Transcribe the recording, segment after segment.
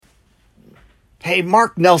Hey,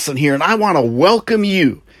 Mark Nelson here, and I want to welcome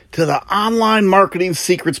you to the Online Marketing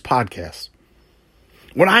Secrets Podcast.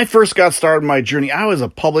 When I first got started in my journey, I was a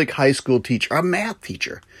public high school teacher, a math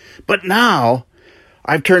teacher. But now,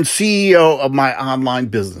 I've turned CEO of my online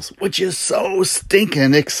business, which is so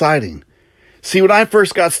stinking exciting. See, when I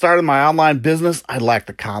first got started in my online business, I lacked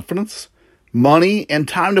the confidence, money, and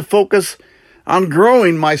time to focus on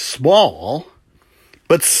growing my small,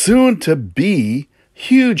 but soon to be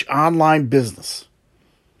huge online business.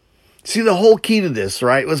 See, the whole key to this,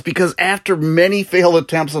 right, was because after many failed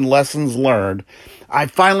attempts and lessons learned, I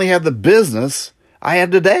finally had the business I have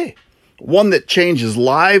today. One that changes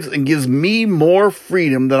lives and gives me more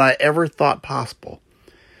freedom than I ever thought possible.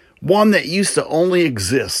 One that used to only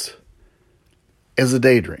exist as a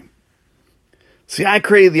daydream. See, I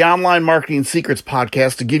created the Online Marketing Secrets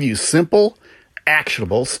Podcast to give you simple,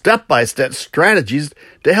 actionable, step-by-step strategies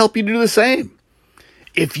to help you do the same.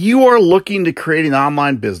 If you are looking to create an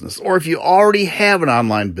online business, or if you already have an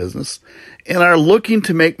online business and are looking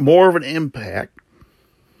to make more of an impact,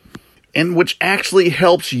 and which actually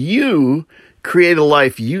helps you create a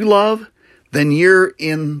life you love, then you're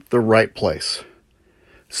in the right place.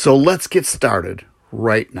 So let's get started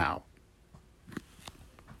right now.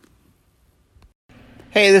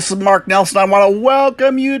 Hey, this is Mark Nelson. I want to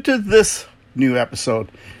welcome you to this new episode.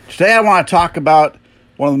 Today I want to talk about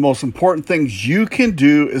one of the most important things you can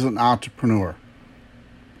do as an entrepreneur,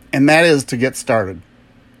 and that is to get started.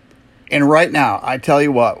 And right now, I tell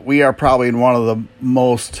you what, we are probably in one of the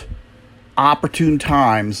most opportune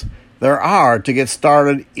times there are to get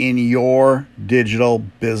started in your digital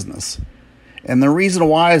business. And the reason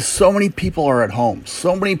why is so many people are at home.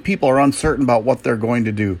 So many people are uncertain about what they're going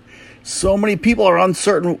to do. So many people are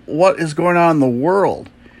uncertain what is going on in the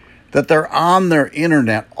world, that they're on their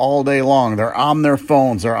internet all day long. They're on their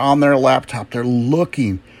phones. They're on their laptop. They're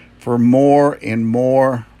looking for more and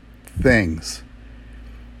more things.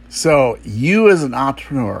 So you as an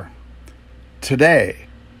entrepreneur, today,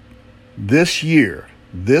 this year,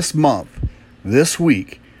 this month, this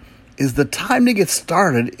week, is the time to get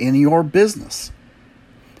started in your business.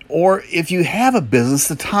 Or if you have a business,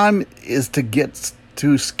 the time is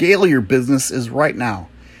to scale your business is right now.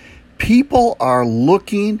 People are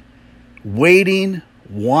looking, waiting,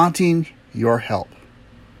 wanting your help.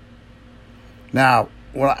 Now,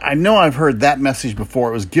 well, I know I've heard that message before.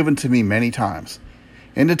 It was given to me many times.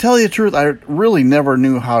 And to tell you the truth, I really never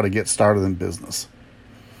knew how to get started in business.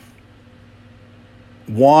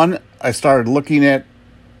 One, I started looking at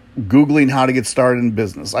Googling how to get started in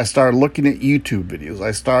business. I started looking at YouTube videos.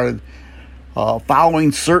 I started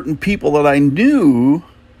following certain people that I knew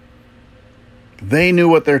they knew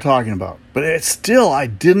what they're talking about. But I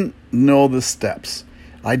didn't know the steps.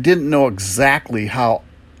 I didn't know exactly how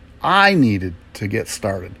I needed to get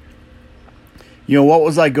started. You know, what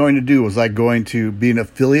was I going to do? Was I going to be an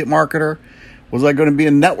affiliate marketer? Was I going to be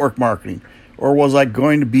in network marketing? Or was I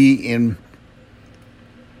going to be in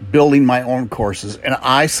building my own courses? And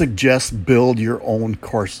I suggest build your own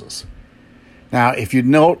courses. Now, if you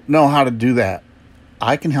don't know how to do that,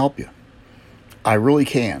 I can help you. I really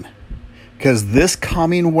can. Because this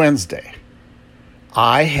coming Wednesday,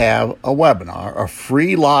 I have a webinar, a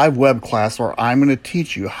free live web class where I'm going to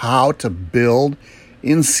teach you how to build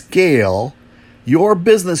and scale your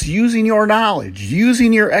business using your knowledge,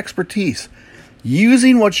 using your expertise,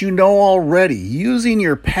 using what you know already, using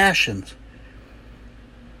your passions.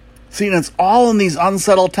 See, and it's all in these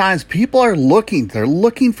unsettled times. People are looking. They're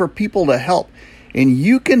looking for people to help. And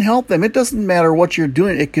you can help them. It doesn't matter what you're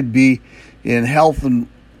doing. It could be in health and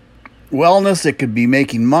wellness. It could be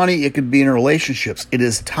making money. It could be in relationships. It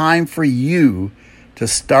is time for you to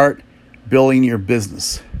start building your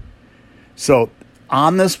business. So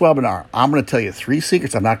on this webinar, I'm going to tell you 3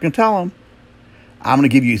 secrets. I'm not going to tell them. I'm going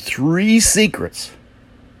to give you 3 secrets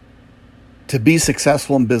to be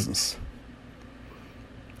successful in business.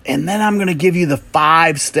 And then I'm going to give you the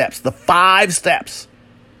 5 steps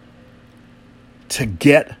to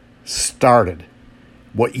get started.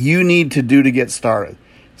 What you need to do to get started.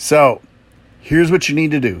 So, here's what you need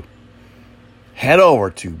to do. Head over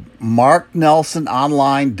to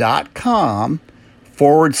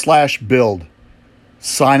marknelsononline.com/build.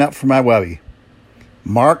 Sign up for my webby.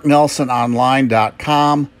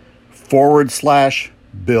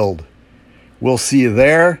 marknelsononline.com/build. We'll see you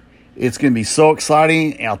there. It's going to be so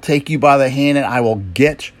exciting. I'll take you by the hand and I will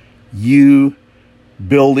get you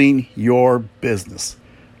building your business.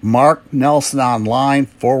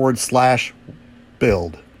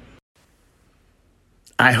 marknelsononline.com/build.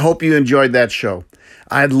 I hope you enjoyed that show.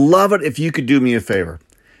 I'd love it if you could do me a favor.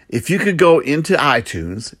 If you could go into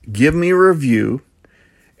iTunes, give me a review,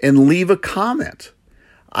 and leave a comment.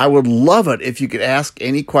 I would love it if you could ask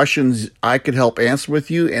any questions I could help answer with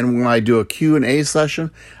you. And when I do a Q&A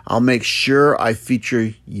session, I'll make sure I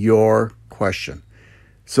feature your question.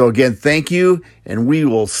 So again, thank you, and we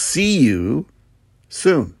will see you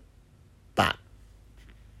soon.